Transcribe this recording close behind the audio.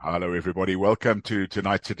Hello, everybody. Welcome to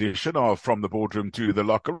tonight's edition of From the Boardroom to the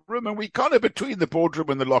Locker Room. And we kind of between the boardroom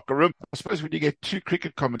and the locker room. I suppose when you get two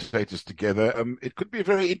cricket commentators together, it could be a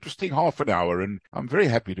very interesting half an hour. And I'm very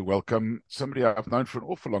happy to welcome somebody I've known for an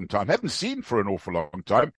awful long time, haven't seen for an awful long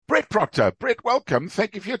time, Brett Proctor. Brett, welcome.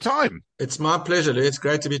 Thank you for your time. It's my pleasure, Louis. It's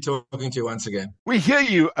great to be talking to you once again. We hear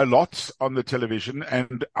you a lot on the television,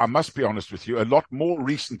 and I must be honest with you, a lot more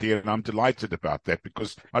recently, and I'm delighted about that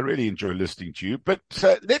because I really enjoy listening to you. But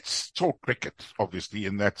let's talk cricket, obviously,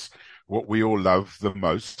 and that's what we all love the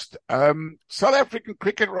most. South African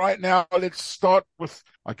cricket right now, let's start with,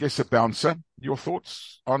 I guess, a bouncer. Your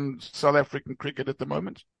thoughts on South African cricket at the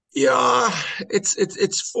moment? Yeah,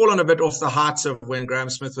 it's fallen a bit off the heights of when Graham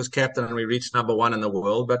Smith was captain and we reached number one in the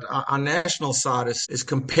world. But our national side is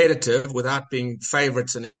competitive without being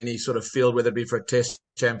favourites in any sort of field, whether it be for a test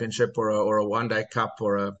championship or a one-day cup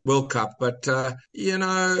or a World Cup. But,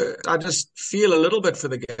 I just feel a little bit for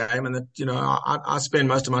the game and that, I spend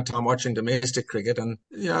most of my time watching domestic cricket and,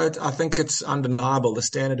 I think it's undeniable. The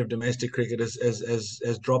standard of domestic cricket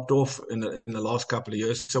has dropped off in the last couple of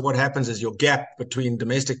years. So what happens is your gap between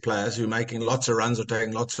domestic players who are making lots of runs or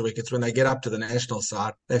taking lots of wickets, when they get up to the national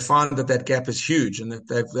side, they find that gap is huge and that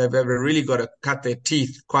they've really got to cut their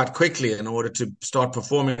teeth quite quickly in order to start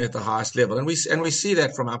performing at the highest level. And we see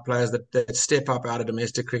that from our players that step up out of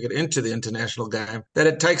domestic cricket into the international game, that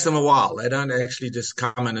it takes them a while. They don't actually just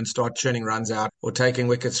come in and start churning runs out or taking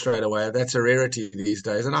wickets straight away. That's a rarity these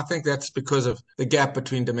days. And I think that's because of the gap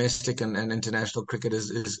between domestic and international cricket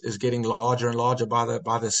is getting larger and larger by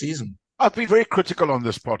the season. I've been very critical on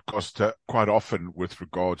this podcast quite often with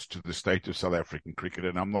regards to the state of South African cricket,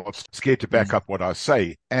 and I'm not scared to back up what I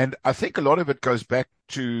say. And I think a lot of it goes back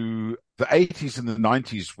to the 80s and the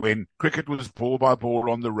 90s when cricket was ball by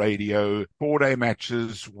ball on the radio, 4-day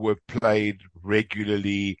matches were played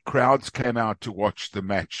regularly, crowds came out to watch the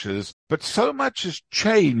matches. But so much has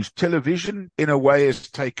changed. Television, in a way, has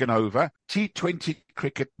taken over. T20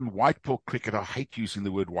 cricket and white ball cricket, I hate using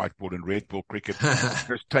the word white ball and red ball cricket,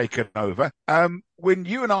 has taken over. When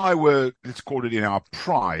you and I were, let's call it in our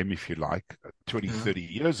prime, if you like, 20, 30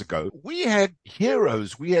 years ago, we had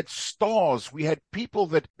heroes, we had stars, we had people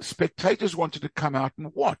that spectators wanted to come out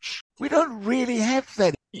and watch. We don't really have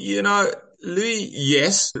that. Louis,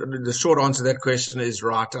 yes. The short answer to that question is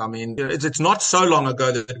right. I mean, it's not so long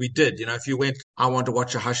ago that we did. If you went, I want to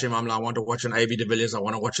watch a Hashim Amla, I want to watch an A.B. de Villiers, I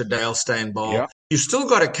want to watch a Dale Steyn bowl. Yeah. You still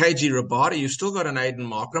got a KG Rabada, you still got an Aiden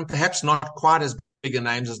Markram, perhaps not quite as bigger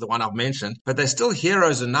names as the one I've mentioned, but they're still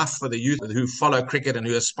heroes enough for the youth who follow cricket and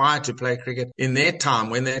who aspire to play cricket in their time,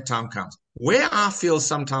 when their time comes. Where I feel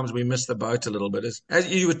sometimes we miss the boat a little bit is, as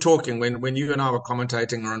you were talking, when you and I were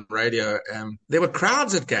commentating on radio, there were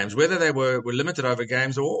crowds at games, whether they were limited over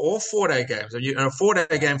games or 4-day games. A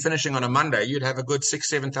 4-day game finishing on a Monday, you'd have a good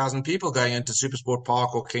 6,000-7,000 people going into Supersport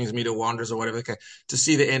Park or Kingsmead or Wanderers or whatever to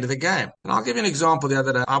see the end of the game. And I'll give you an example. The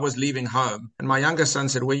other day, I was leaving home and my younger son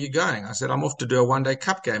said, "Where are you going?" I said, "I'm off to do a one-day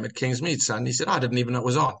cup game at Kingsmead, son." He said, "I didn't even know it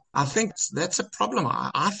was on." I think that's a problem.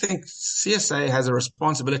 I think CSA has a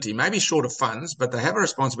responsibility, maybe short of funds, but they have a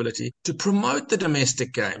responsibility to promote the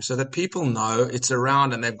domestic game so that people know it's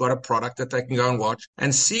around and they've got a product that they can go and watch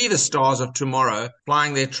and see the stars of tomorrow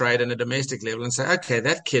plying their trade in a domestic level and say, okay,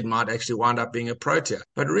 that kid might actually wind up being a pro tier.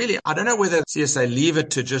 But really, I don't know whether CSA leave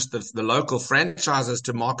it to just the local franchises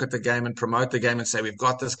to market the game and promote the game and say, we've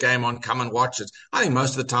got this game on, come and watch it. I think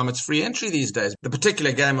most of the time it's free entry these days. The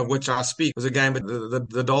particular game of which I speak was a game with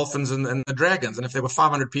the Dolphins and the Dragons. And if there were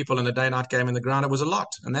 500 people in a day-night game in the ground, it was a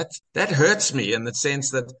lot. And that hurts me in the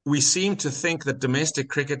sense that we seem to think that domestic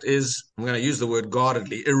cricket is, I'm going to use the word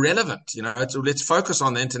guardedly, irrelevant. Let's focus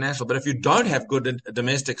on the international. But if you don't have good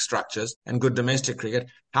domestic structures and good domestic cricket,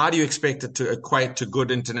 how do you expect it to equate to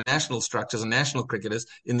good international structures and national cricketers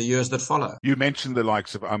in the years that follow? You mentioned the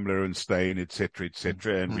likes of Amla and Steyn, etc.,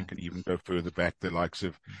 and we can even go further back, the likes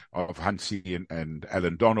of Hansie and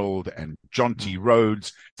Alan Donald and John T.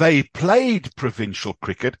 Rhodes. They played provincial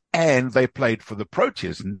cricket and they played for the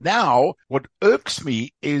Proteas. Now, what irks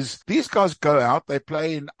me is these guys go out, they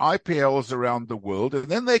play in IPLs around the world, and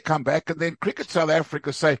then they come back and then Cricket South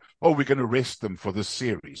Africa say, oh, we're going to rest them for this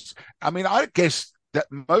series. I mean, I guess that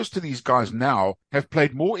most of these guys now have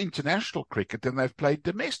played more international cricket than they've played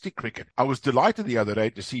domestic cricket. I was delighted the other day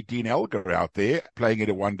to see Dean Elgar out there playing in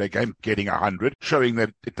a one-day game, getting 100, showing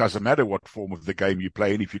that it doesn't matter what form of the game you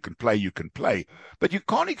play, and if you can play, you can play. But you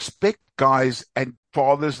can't expect guys and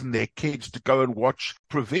fathers and their kids to go and watch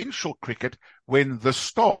provincial cricket when the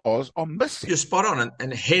stars are missing. You're spot on,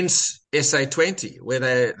 and hence SA20,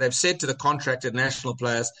 where they've said to the contracted national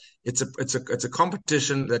players, it's a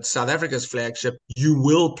competition that's South Africa's flagship. You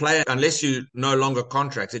will play unless you no longer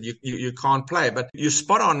contracted. You can't play. But you're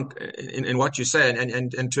spot on in what you say,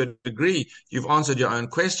 and to a degree, you've answered your own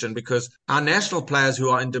question, because our national players who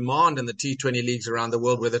are in demand in the T20 leagues around the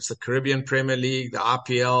world, whether it's the Caribbean Premier League, the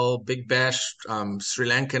RPL, Big Bash, Sri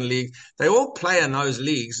Lankan League, they all play in those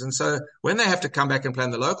leagues. And so when they have to come back and play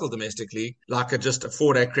in the local domestic league, like just a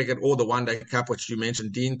 4-day cricket or the 1-day cup, which you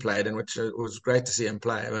mentioned Dean played in, which was great to see him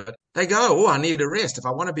play. But they go, I need a rest if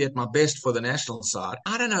I want to be at my best for the national side.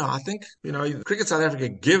 I don't know. I think, Cricket South Africa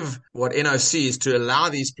give what NOCs to allow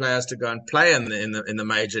these players to go and play in the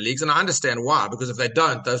major leagues. And I understand why, because if they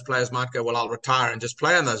don't, those players might go, well, I'll retire and just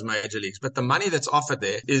play in those major leagues. But the money that's offered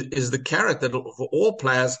there is the carrot that for all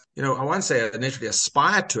players, I won't say initially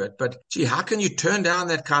aspire to it, but gee, how can you turn down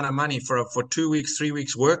that kind of money for 2 weeks, 3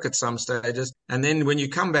 weeks work at some stages? And then when you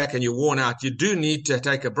come back and you're worn out, you do need to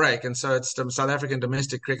take a break. And so it's the South African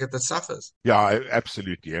domestic cricket that suffers. Yeah,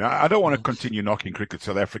 absolutely. And I don't want to continue knocking Cricket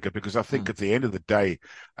South Africa, because I think at the end of the day,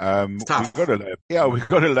 we've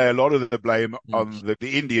got to lay a lot of the blame on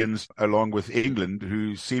the Indians, along with England,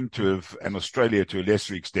 who seem to have, and Australia to a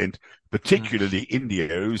lesser extent, particularly India,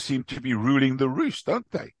 who seem to be ruling the roost, don't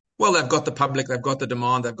they? Well, they've got the public, they've got the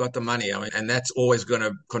demand, they've got the money. And that's always going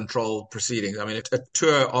to control proceedings. A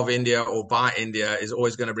tour of India or by India is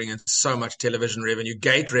always going to bring in so much television revenue,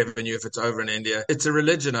 gate revenue if it's over in India. It's a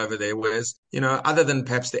religion over there. Whereas, other than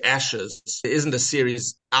perhaps the Ashes, there isn't a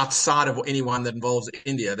series outside of anyone that involves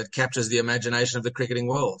India that captures the imagination of the cricketing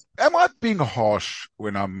world. Am I being harsh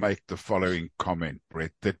when I make the following comment,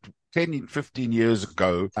 Brett, that 10, 15 years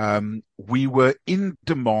ago, we were in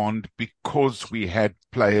demand because we had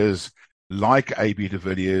players like A.B. de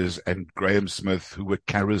Villiers and Graham Smith, who were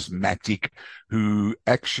charismatic, who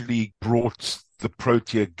actually brought the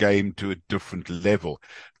Protea game to a different level.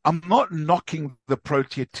 I'm not knocking the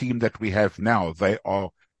Protea team that we have now. They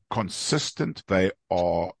are consistent. They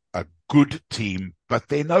are a good team, but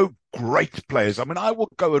they're no great players. I will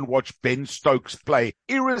go and watch Ben Stokes play,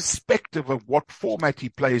 irrespective of what format he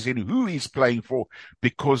plays in, who he's playing for,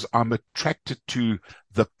 because I'm attracted to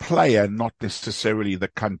the player, not necessarily the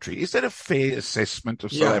country. Is that a fair assessment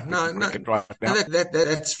of South African cricket right now? No,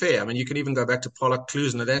 that's fair. You can even go back to Pollock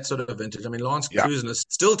Klusener, that sort of vintage. Lance Klusener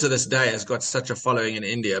still to this day has got such a following in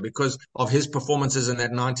India because of his performances in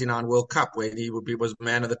that 99 World Cup, where he was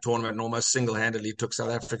man of the tournament and almost single-handedly took South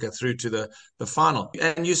Africa through to the final.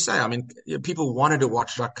 And you say, people wanted to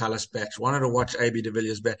watch Jacques Kallis bat, wanted to watch A.B. de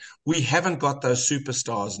Villiers bat. We haven't got those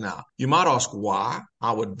superstars now. You might ask why.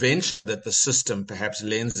 I would venture that the system perhaps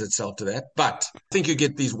lends itself to that. But I think you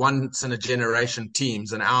get these once-in-a-generation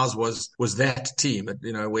teams, and ours was that team,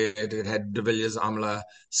 where it had de Villiers, Amla,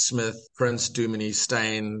 Smith, Prince, Duminy,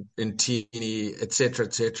 Steyn, Intini,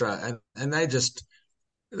 etc., and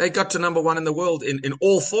they got to number one in the world in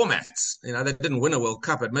all formats. They didn't win a World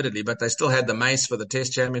Cup, admittedly, but they still had the mace for the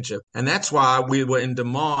Test Championship. And that's why we were in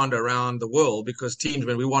demand around the world, because teams,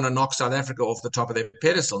 when we want to knock South Africa off the top of their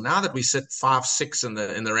pedestal, now that we sit 5-6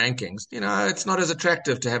 in the rankings, it's not as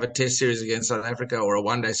attractive to have a Test series against South Africa or a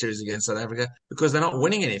one-day series against South Africa, because they're not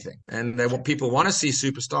winning anything. And people want to see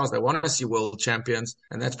superstars. They want to see world champions.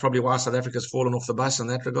 And that's probably why South Africa's fallen off the bus in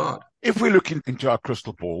that regard. If we look into our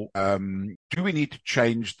crystal ball, do we need to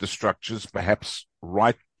change the structures, perhaps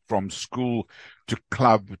right from school to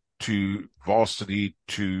club to varsity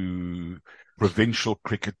to provincial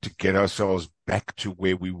cricket, to get ourselves back to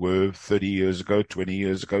where we were 30 years ago, 20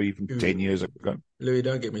 years ago, even 10 years ago? Louis,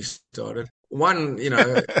 don't get me started.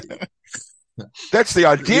 That's the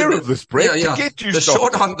idea of this, Brett, to get you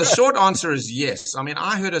started. The short answer is yes.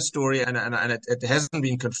 I heard a story, and it hasn't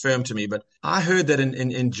been confirmed to me, but I heard that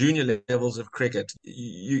in junior levels of cricket,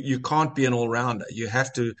 you can't be an all-rounder. You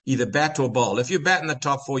have to either bat or bowl. If you bat in the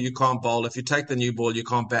top 4, you can't bowl. If you take the new ball, you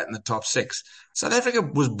can't bat in the top 6. South Africa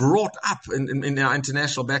was brought up in our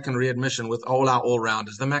international back and readmission with all our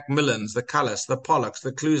all-rounders, the Macmillans, the Kallis, the Pollocks,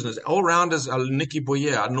 the Kluseners. All-rounders are Nicky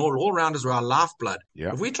Boyer, and all-rounders were our lifeblood.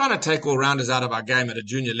 Yeah. If we're trying to take all-rounders out of our game at a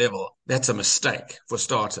junior level, that's a mistake, for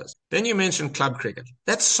starters. Then you mentioned club cricket.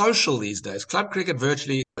 That's social these days. Club cricket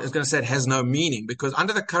virtually, I was going to say, it has no meaning, because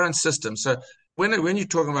under the current system, so when you're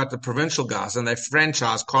talking about the provincial guys and they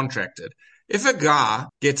franchise contracted, if a guy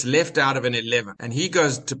gets left out of an 11 and he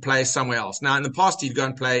goes to play somewhere else, now in the past he'd go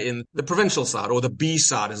and play in the provincial side or the B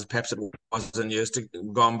side, as perhaps it was in years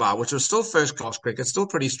gone by, which was still first class cricket, still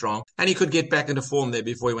pretty strong, and he could get back into form there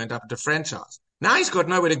before he went up to franchise. Now he's got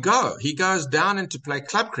nowhere to go. He goes down into play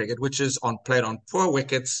club cricket, which is played on poor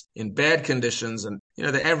wickets in bad conditions. And,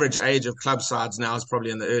 the average age of club sides now is probably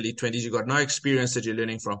in the early 20s. You've got no experience that you're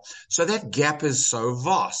learning from. So that gap is so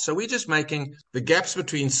vast. So we're just making the gaps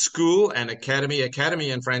between school and academy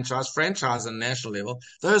and franchise and national level.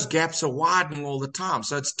 Those gaps are widening all the time.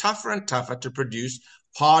 So it's tougher and tougher to produce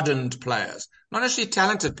hardened players. Not actually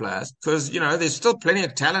talented players, because, there's still plenty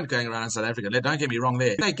of talent going around in South Africa. Don't get me wrong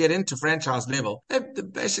there. They get into franchise level. They're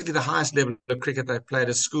basically the highest level of cricket they've played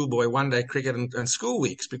is schoolboy, one-day cricket and school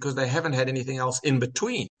weeks, because they haven't had anything else in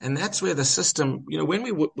between. And that's where the system,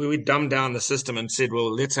 when we dumbed down the system and said,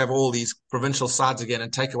 well, let's have all these provincial sides again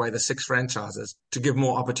and take away the 6 franchises to give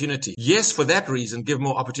more opportunity. Yes, for that reason, give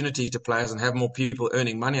more opportunity to players and have more people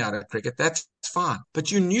earning money out of cricket. That's fine. But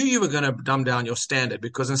you knew you were going to dumb down your standard,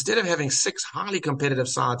 because instead of having 6 highly competitive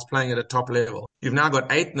sides playing at a top level, you've now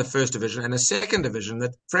got 8 in the first division and a second division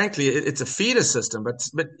that, frankly, it's a feeder system, but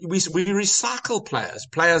we recycle players.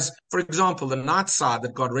 For example, the Knights side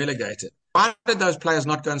that got relegated. Why did those players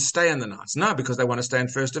not go and stay in the Knights? No, because they want to stay in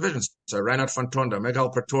first division. So Reinhard van Tondo,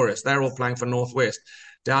 Miguel Pretorius, they're all playing for Northwest.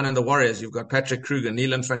 Down in the Warriors, you've got Patrick Kruger,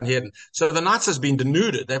 Neelan van Heerden. So the Knights has been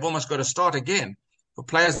denuded. They've almost got to start again. For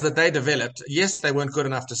players that they developed, yes, they weren't good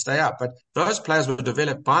enough to stay up, but those players were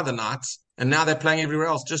developed by the Knights, and now they're playing everywhere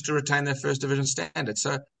else just to retain their first division standard.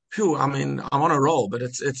 So, I'm on a roll, but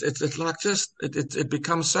it's like it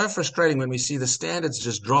becomes so frustrating when we see the standards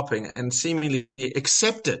just dropping and seemingly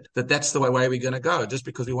accepted that that's the way we're going to go, just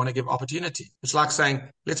because we want to give opportunity. It's like saying,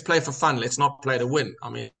 let's play for fun, let's not play to win.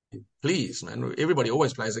 Please, man, everybody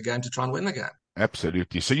always plays a game to try and win the game.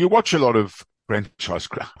 Absolutely. So you watch a lot of franchise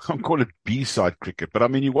cricket. I'll call it B-side cricket, but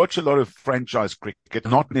you watch a lot of franchise cricket,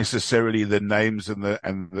 not necessarily the names and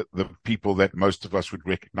the people that most of us would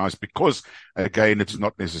recognize, because again, it's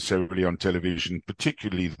not necessarily on television,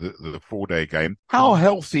 particularly the 4-day game. How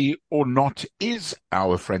healthy or not is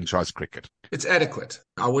our franchise cricket? It's adequate.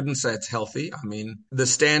 I wouldn't say it's healthy. The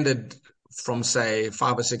standard from, say,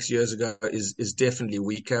 5 or 6 years ago is definitely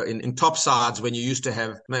weaker. In top sides, when you used to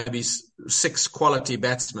have maybe 6 quality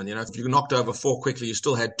batsmen, if you knocked over 4 quickly, you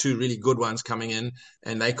still had 2 really good ones coming in,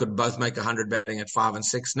 and they could both make 100 batting at 5 and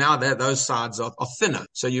 6. Now those sides are thinner.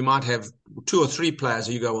 So you might have 2 or 3 players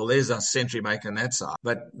who you go, well, there's a century maker on that side.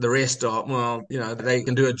 But the rest are, they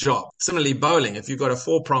can do a job. Similarly, bowling, if you've got a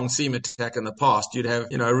 4-pronged seam attack in the past, you'd have,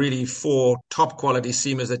 really 4 top quality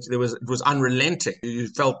seamers that it was unrelenting. You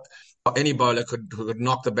felt any bowler could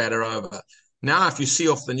knock the batter over. Now, if you see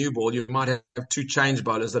off the new ball, you might have 2 change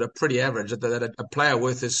bowlers that are pretty average, that a player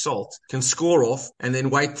worth his salt can score off and then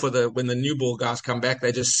wait for when the new ball guys come back,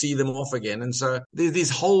 they just see them off again. And so there's these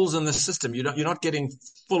holes in the system. You're not getting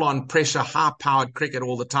full-on pressure, high-powered cricket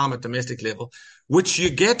all the time at domestic level, which you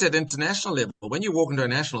get at international level. When you walk into a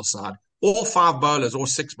national side, all 5 bowlers or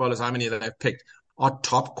 6 bowlers, how many that they've picked, are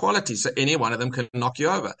top quality. So any one of them can knock you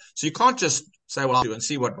over. So you can't just say, well, I'll do and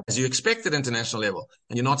see what as you expect at international level,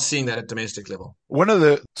 and you're not seeing that at domestic level. One of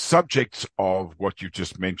the subjects of what you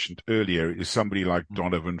just mentioned earlier is somebody like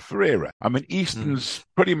Donovan Ferreira. Easton's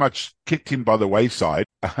pretty much kicked him by the wayside.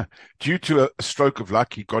 Due to a stroke of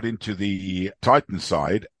luck, he got into the Titan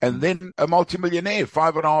side, and then a multimillionaire,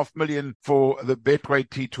 5.5 million for the Betway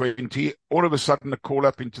T20. All of a sudden, a call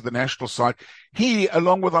up into the national side. He,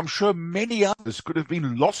 along with, I'm sure, many others, could have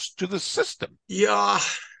been lost to the system. Yeah.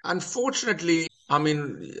 Unfortunately,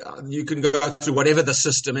 you can go through whatever the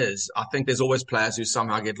system is. I think there's always players who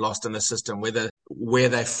somehow get lost in the system, whether where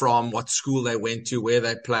they're from, what school they went to, where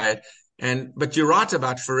they played. But you're right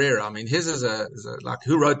about Ferreira. His is like,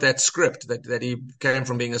 who wrote that script that he came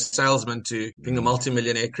from being a salesman to being a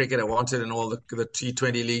multimillionaire cricketer, wanted in all the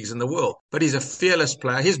T20 leagues in the world. But he's a fearless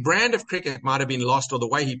player. His brand of cricket might have been lost, or the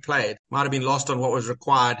way he played might have been lost on what was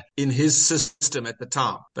required in his system at the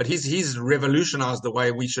time. But he's revolutionized the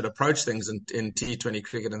way we should approach things in T20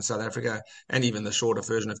 cricket in South Africa, and even the shorter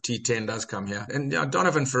version of T10 does come here. And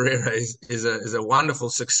Donovan Ferreira is a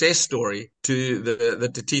wonderful success story to the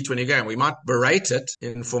T20 game. We might berate it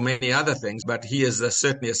for many other things, but he is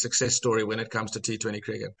certainly a success story when it comes to T20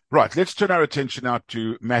 cricket. Right. Let's turn our attention now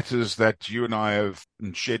to matters that you and I have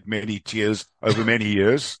shed many tears over many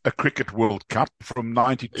years. A Cricket World Cup from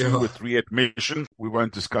 92 with readmission. We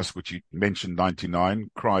won't discuss what you mentioned, 99.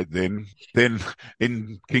 Cried then. Then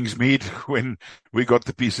in Kingsmead, when we got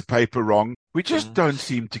the piece of paper wrong. We just don't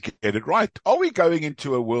seem to get it right. Are we going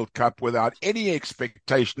into a World Cup without any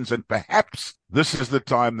expectations, and perhaps this is the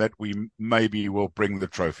time that we maybe will bring the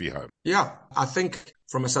trophy home? Yeah, I think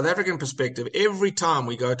from a South African perspective, every time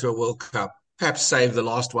we go to a World Cup, perhaps save the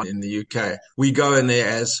last one in the UK, we go in there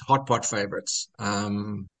as hot pot favourites.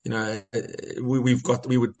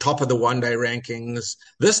 We were top of the one-day rankings.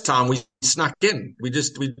 This time we snuck in.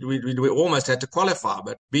 We almost had to qualify,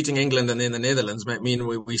 but beating England and then the Netherlands might mean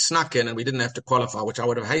we snuck in and we didn't have to qualify, which I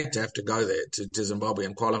would have hated to have to go there to Zimbabwe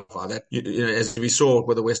and qualify. That, as we saw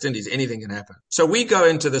with the West Indies, anything can happen. So we go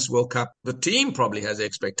into this World Cup. The team probably has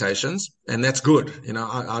expectations, and that's good.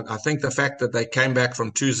 I think the fact that they came back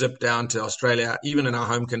from 2-0 down to Australia, even in our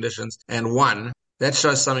home conditions, and won, that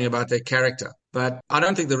shows something about their character. But I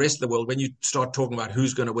don't think the rest of the world, when you start talking about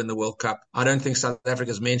who's going to win the World Cup, I don't think South Africa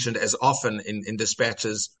is mentioned as often in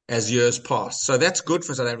dispatches as years past. So that's good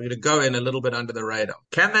for South Africa to go in a little bit under the radar.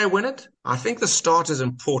 Can they win it? I think the start is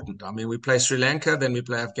important. I mean, we play Sri Lanka, then we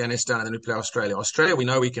play Afghanistan, and then we play Australia. Australia, we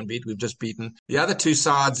know we can beat. We've just beaten. The other two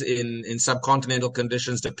sides in subcontinental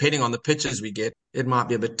conditions, depending on the pitches we get, it might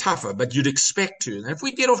be a bit tougher, but you'd expect to. And if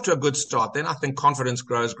we get off to a good start, then I think confidence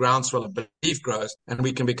grows, groundswell of belief grows, and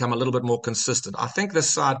we can become a little bit more consistent. I think this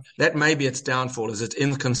side, that may be its downfall, is its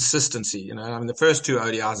inconsistency. The first two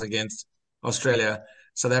ODIs against Australia,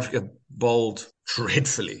 South Africa bowled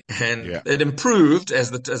dreadfully, and it improved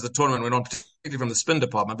as the tournament went on, particularly from the spin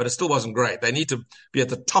department, but it still wasn't great. They need to be at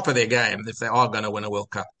the top of their game if they are going to win a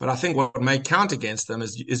World Cup. But I think what may count against them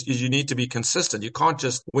is you need to be consistent. You can't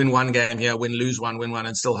just win one game here, lose one, win one,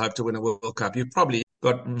 and still hope to win a World Cup. You've probably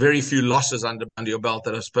got very few losses under your belt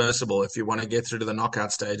that are serviceable if you want to get through to the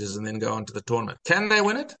knockout stages and then go on to the tournament. Can they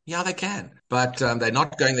win it? Yeah, they can. But they're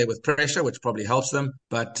not going there with pressure, which probably helps them.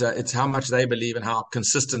 But it's how much they believe and how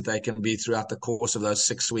consistent they can be throughout the course of those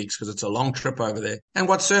 6 weeks, because it's a long trip over there. And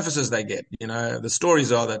what surfaces they get. The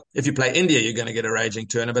stories are that if you play India, you're going to get a raging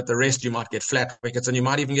turner, but the rest you might get flat wickets, and you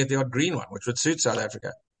might even get the odd green one, which would suit South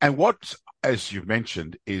Africa. And what, as you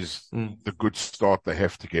mentioned, is the good start they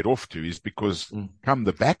have to get off to is because come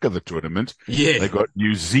the back of the tournament, they got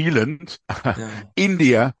New Zealand,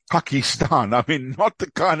 India, Pakistan. I mean, not the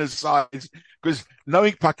kind of size, because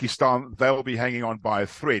knowing Pakistan, they'll be hanging on by a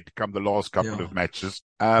thread come the last couple of matches.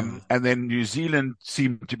 And then New Zealand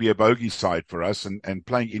seemed to be a bogey side for us, and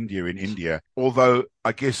playing India in India, although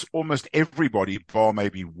I guess almost everybody, bar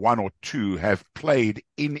maybe one or two, have played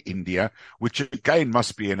in India, which again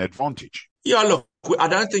must be an advantage. Yeah, look, I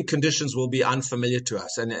don't think conditions will be unfamiliar to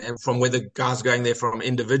us. And from whether guys going there from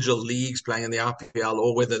individual leagues playing in the IPL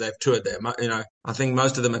or whether they've toured there, I think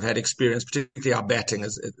most of them have had experience, particularly our batting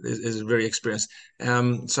is very experienced.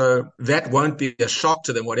 So that won't be a shock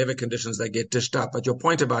to them, whatever conditions they get dished up. But your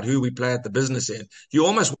point about who we play at the business end, you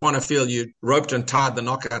almost want to feel you roped and tied the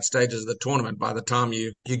knockout stages of the tournament by the time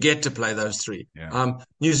you get to play those three. Yeah.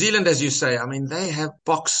 New Zealand, as you say, I mean, they have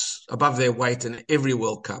box above their weight in every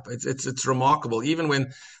World Cup. It's remarkable. Even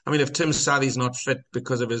when, if Tim Southey's not fit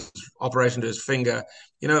because of his operation to his finger,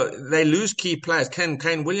 they lose key players.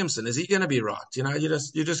 Kane Williamson, is he going to be right?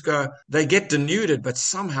 You just go, they get denuded, but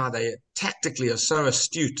somehow they tactically are so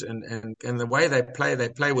astute, and the way they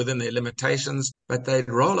play within their limitations, but they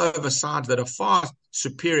roll over sides that are far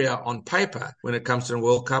superior on paper when it comes to a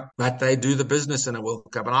World Cup, but they do the business in a World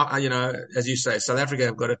Cup. And as you say, South Africa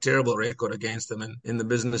have got a terrible record against them in the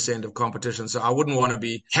business end of competition. So I wouldn't want to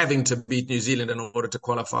be having to beat New Zealand in order to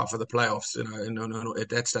qualify for the playoffs, at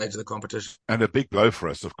that stage of the competition. And a big blow for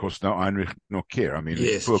us, of course, no Heinrich nor Keir. I mean,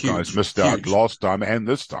 poor guys missed out last time and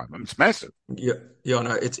this time. It's massive.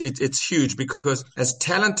 It's huge, because as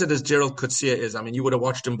talented as Gerald Coetzee is, you would have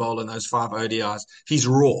watched him bowl in those 5 ODIs. He's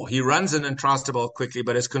raw. He runs in and tries to bowl quickly,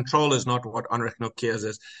 but his control is not what Heinrich Nortje's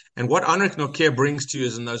is. And what Heinrich Nortje brings to you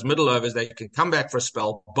is in those middle overs, they can come back for a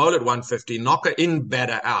spell, bowl at 150, knock it in,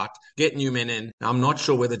 batter out, get new men in. Now, I'm not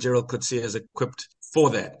sure whether Gerald Coetzee is equipped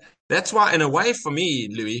for that. That's why, in a way, for me,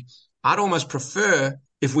 Louis, I'd almost prefer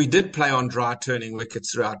if we did play on dry turning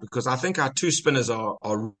wickets throughout, because I think our two spinners are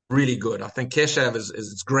really good. I think Keshav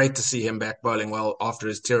it's great to see him back bowling well after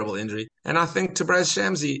his terrible injury. And I think Tabraiz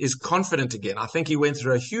Shamsi is confident again. I think he went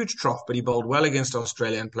through a huge trough, but he bowled well against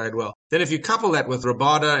Australia and played well. Then if you couple that with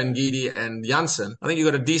Rabada and Ngidi and Janssen, I think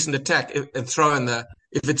you've got a decent attack, and throw in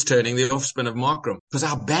if it's turning, the off spin of Markram, because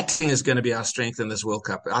our batting is going to be our strength in this World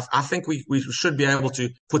Cup. I think we should be able to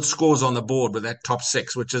put scores on the board with that top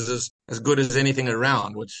 6, which is as good as anything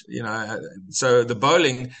around, so the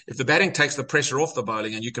bowling, if the batting takes the pressure off the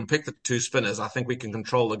bowling and you can pick the two spinners, I think we can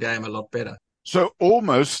control the game a lot better. So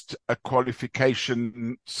almost a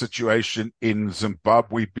qualification situation in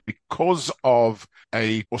Zimbabwe because of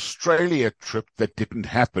a Australia trip that didn't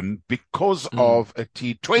happen because of a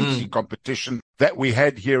T20 competition that we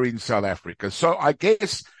had here in South Africa. So I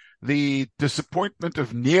guess the disappointment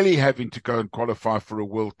of nearly having to go and qualify for a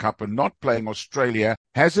World Cup and not playing Australia,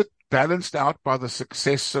 has it balanced out by the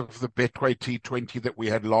success of the Betway T20 that we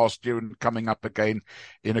had last year and coming up again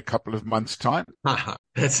in a couple of months' time?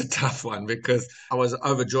 That's a tough one because I was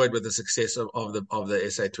overjoyed with the success of the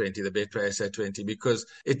SA20, the Betway SA20, because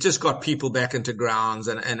it just got people back into grounds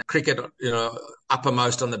and cricket,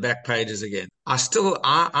 uppermost on the back pages again.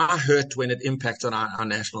 I hurt when it impacts on our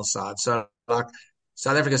national side. So like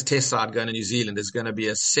South Africa's test side going to New Zealand is going to be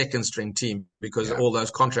a second string team because all those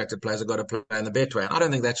contracted players have got to play in the Betway. I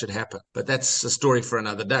don't think that should happen, but that's a story for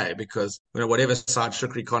another day because, whatever side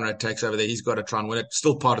Shukri Conrad takes over there, he's got to try and win it.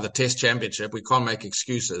 Still part of the test championship. We can't make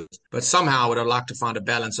excuses, but somehow I would have liked to find a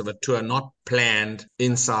balance of a tour not planned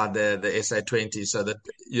inside the SA20 so that,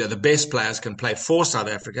 the best players can play for South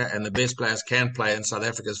Africa and the best players can play in South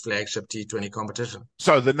Africa's flagship T20 competition.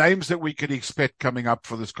 So the names that we could expect coming up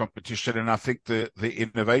for this competition, and I think the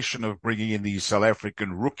innovation of bringing in these South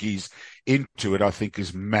African rookies into it, I think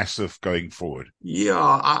is massive going forward. Yeah,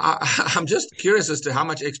 I'm just curious as to how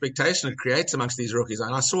much expectation it creates amongst these rookies.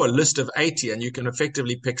 And I saw a list of 80 and you can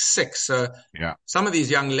effectively pick 6. So some of these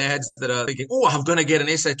young lads that are thinking, I'm going to get an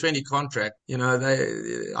SA20 contract,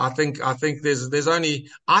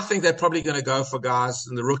 I think they're probably going to go for guys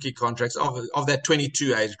in the rookie contracts of that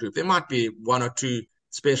 22 age group. There might be one or two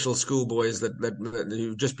special schoolboys that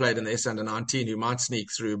who just played in the S under 19 who might sneak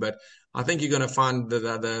through, but I think you're going to find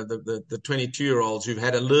the 22-year-olds who've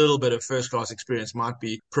had a little bit of first-class experience might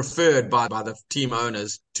be preferred by the team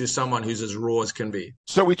owners to someone who's as raw as can be.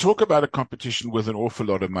 So we talk about a competition with an awful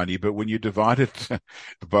lot of money, but when you divide it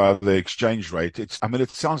by the exchange rate, it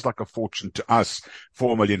sounds like a fortune to us,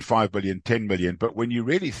 4 million, 5 million, 10 million. But when you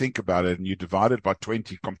really think about it and you divide it by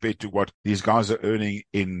 20 compared to what these guys are earning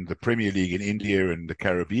in the Premier League in India and the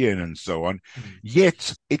Caribbean and so on,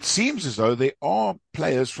 yet it seems as though there are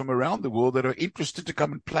players from around the world that are interested to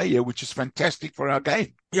come and play here, which is fantastic for our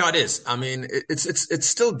game. Yeah, it is. I mean, it's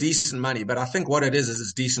still decent money, but I think what it is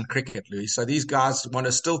it's decent cricket, Louis. So these guys want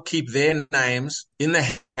to still keep their names in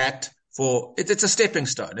the hat for it's a stepping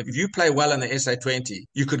stone. If you play well in the SA20,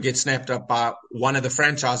 you could get snapped up by one of the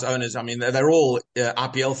franchise owners. I mean, they're all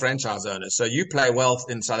IPL franchise owners. So you play well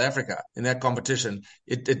in South Africa in that competition.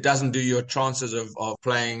 It doesn't do your chances of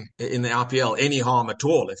playing in the IPL any harm at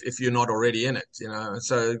all if you're not already in it.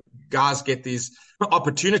 So guys get these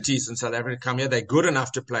opportunities in South Africa come here. They're good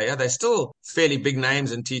enough to play here. They're still fairly big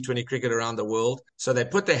names in T20 cricket around the world. So they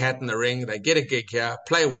put their hat in the ring. They get a gig here,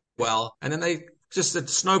 play well, and then it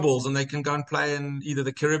snowballs and they can go and play in either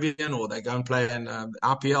the Caribbean or they go and play in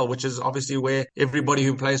RPL, which is obviously where everybody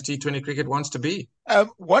who plays T20 cricket wants to be.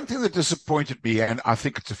 One thing that disappointed me, and I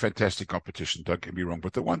think it's a fantastic competition, don't get me wrong,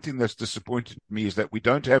 but the one thing that's disappointed me is that we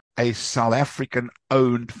don't have a South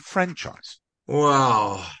African-owned franchise.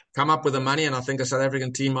 Wow. Come up with the money, and I think a South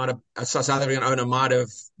African owner might have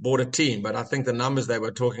bought a team. But I think the numbers they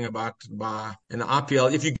were talking about in the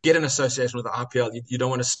IPL, if you get an association with the IPL, you don't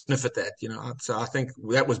want to sniff at that, So I think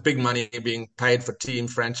that was big money being paid for team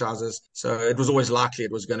franchises. So it was always likely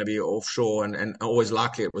it was going to be offshore, and always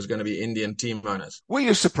likely it was going to be Indian team owners. Were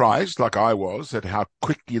you surprised, like I was, at how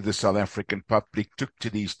quickly the South African public took to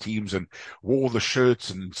these teams and wore the shirts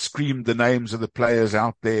and screamed the names of the players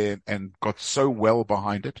out there and got so well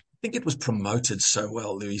behind it? I think it was promoted so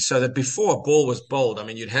well, Louis, so that before a ball was bowled, I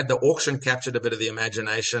mean, you'd had the auction captured a bit of the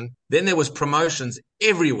imagination. Then there was promotions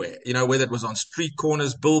everywhere, whether it was on street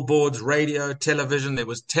corners, billboards, radio, television. There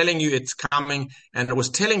was telling you it's coming, and it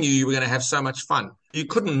was telling you were going to have so much fun. You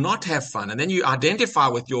couldn't not have fun. And then you identify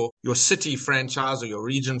with your city franchise or your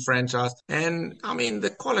region franchise. And I mean,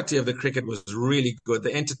 the quality of the cricket was really good.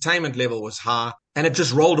 The entertainment level was high, and it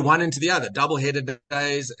just rolled one into the other, double-headed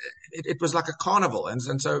days. It was like a carnival.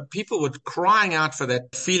 And so people were crying out for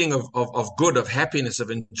that feeling of good, of happiness, of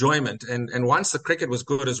enjoyment. And once the cricket was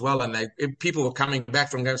good as well, and people were coming back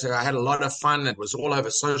from games saying, I had a lot of fun. It was all over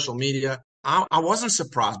social media. I wasn't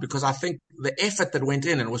surprised because I think the effort that went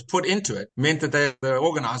in and was put into it meant that the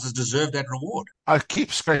organisers deserved that reward. I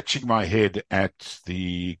keep scratching my head at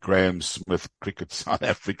the Graham Smith Cricket South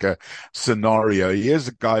Africa scenario. Here's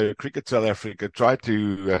a guy who Cricket South Africa tried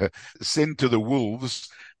to send to the Wolves,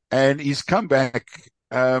 and he's come back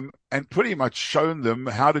and pretty much shown them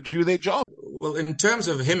how to do their job. Well, in terms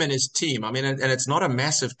of him and his team, I mean, and it's not a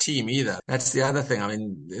massive team either. That's the other thing. I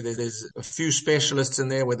mean, there's a few specialists in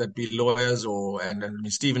there, whether it be lawyers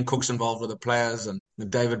and Stephen Cook's involved with the players, and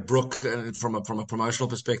David Brook from a promotional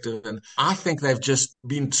perspective. And I think they've just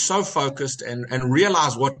been so focused and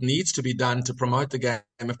realized what needs to be done to promote the game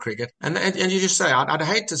of cricket. And you just say, I'd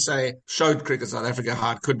hate to say showed Cricket South Africa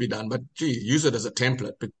how it could be done, but gee, use it as a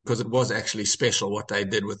template because it was actually special what they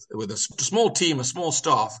did with with a small team, a small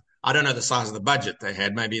staff. I don't know the size of the budget they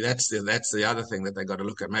had. Maybe that's the other thing that they got to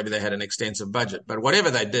look at. Maybe they had an extensive budget, but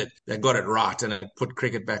whatever they did, they got it right and it put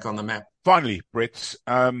cricket back on the map. Finally, Brett,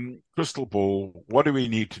 crystal ball, what do we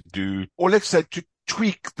need to do? Or let's say to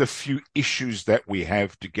tweak the few issues that we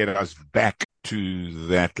have to get us back to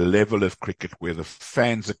that level of cricket where the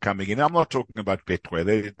fans are coming in. I'm not talking about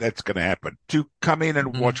Betway. That's going to happen. To come in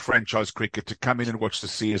and watch franchise cricket, to come in and watch the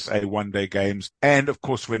CSA one-day games. And, of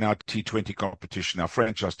course, when our T20 competition, our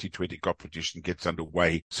franchise T20 competition gets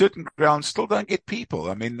underway, certain grounds still don't get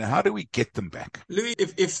people. I mean, how do we get them back? Louis,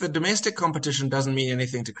 if the domestic competition doesn't mean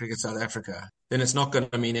anything to Cricket South Africa, then it's not going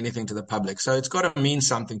to mean anything to the public. So it's got to mean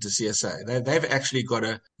something to CSA. They've actually got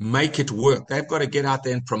to make it work. They've got to get out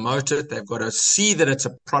there and promote it. They've got to see that it's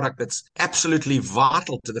a product that's absolutely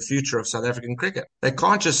vital to the future of South African cricket. They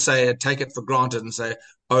can't just take it for granted and say,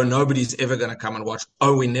 oh, nobody's ever going to come and watch.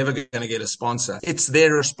 Oh, we're never going to get a sponsor. It's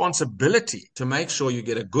their responsibility to make sure you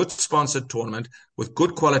get a good sponsored tournament with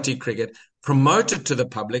good quality cricket, promote it to the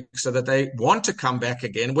public so that they want to come back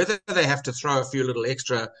again, whether they have to throw a few little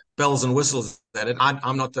extra bells and whistles at it.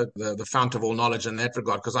 I'm not the fount of all knowledge in that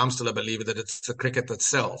regard, because I'm still a believer that it's the cricket that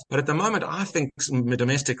sells. But at the moment, I think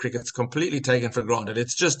domestic cricket's completely taken for granted.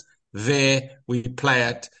 It's just there, we play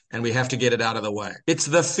it, and we have to get it out of the way. It's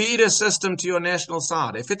the feeder system to your national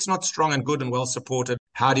side. If it's not strong and good and well supported,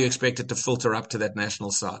 how do you expect it to filter up to that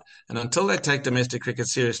national side? And until they take domestic cricket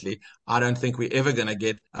seriously, I don't think we're ever going to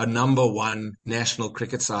get a number one national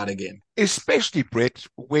cricket side again. Especially, Brett,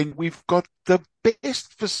 when we've got the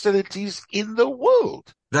best facilities in the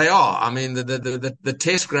world. They are. I mean, the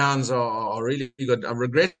test grounds are really good.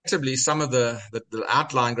 Regrettably, some of the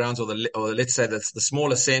outlying grounds or let's say the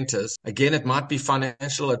smaller centers, again, it might be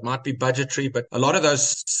financial, it might be budgetary, but a lot of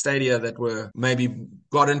those stadia that were maybe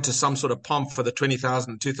got into some sort of pomp for the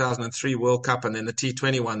 2003 World Cup and then the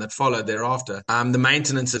T20 one that followed thereafter, the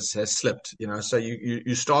maintenance has slipped, so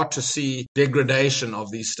you start to see degradation of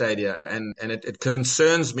these stadia, and it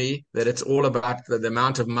concerns me that it's all about the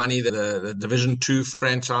amount of money that the Division 2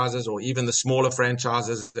 franchises or even the smaller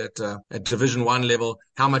franchises at Division 1 level,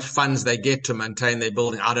 how much funds they get to maintain their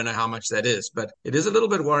building. I don't know how much that is, but it is a little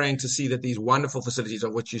bit worrying to see that these wonderful facilities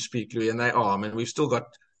of which you speak, Louis, and they are. I mean, we've still got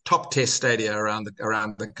top test stadia around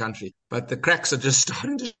the country, but the cracks are just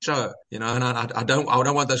starting to show, and I don't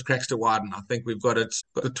want those cracks to widen. I think we've got it.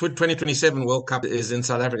 The 2027 World Cup is in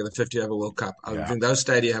South Africa, the 50 over World Cup. I think those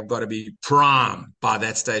stadia have got to be prime by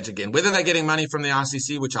that stage again. Whether they're getting money from the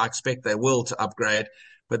ICC, which I expect they will to upgrade,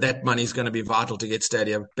 but that money is going to be vital to get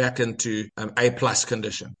stadia back into A+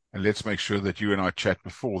 condition. And let's make sure that you and I chat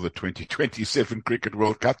before the 2027 Cricket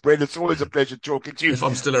World Cup. Brett, it's always a pleasure talking to you. If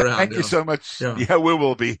I'm still around. Thank you so much. Yeah, we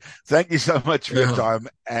will be. Thank you so much for your time,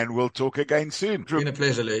 and we'll talk again soon. It's been a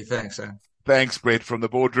pleasure, Louis. Thanks. Thanks, Brett, from the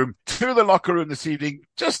boardroom to the locker room this evening,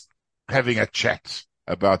 just having a chat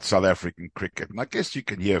about South African cricket. And I guess you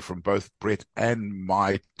can hear from both Brett and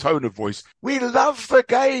my tone of voice, we love the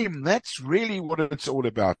game. That's really what it's all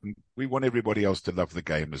about. And we want everybody else to love the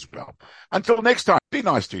game as well. Until next time, be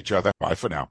nice to each other. Bye for now.